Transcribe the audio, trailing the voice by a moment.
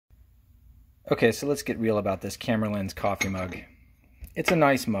Okay, so let's get real about this camera lens coffee mug. It's a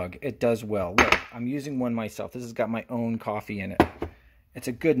nice mug. It does well. Look, I'm using one myself. This has got my own coffee in it. It's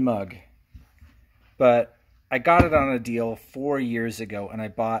a good mug. But I got it on a deal 4 years ago, and I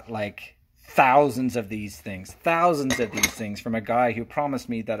bought like thousands of these things from a guy who promised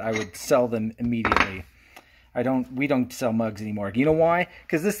me that I would sell them immediately. We don't sell mugs anymore. You know why?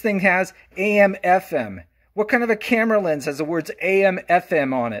 Because this thing has AM, FM. What kind of a camera lens has the words AM,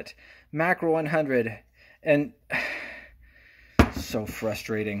 FM on it? Macro 100. And so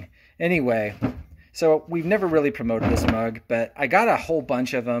frustrating. Anyway, so we've never really promoted this mug, but I got a whole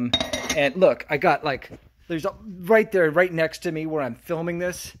bunch of them. And look, I got like, there's right there, right next to me where I'm filming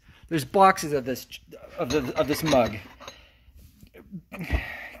this, there's boxes of this mug.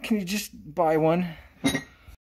 Can you just buy one?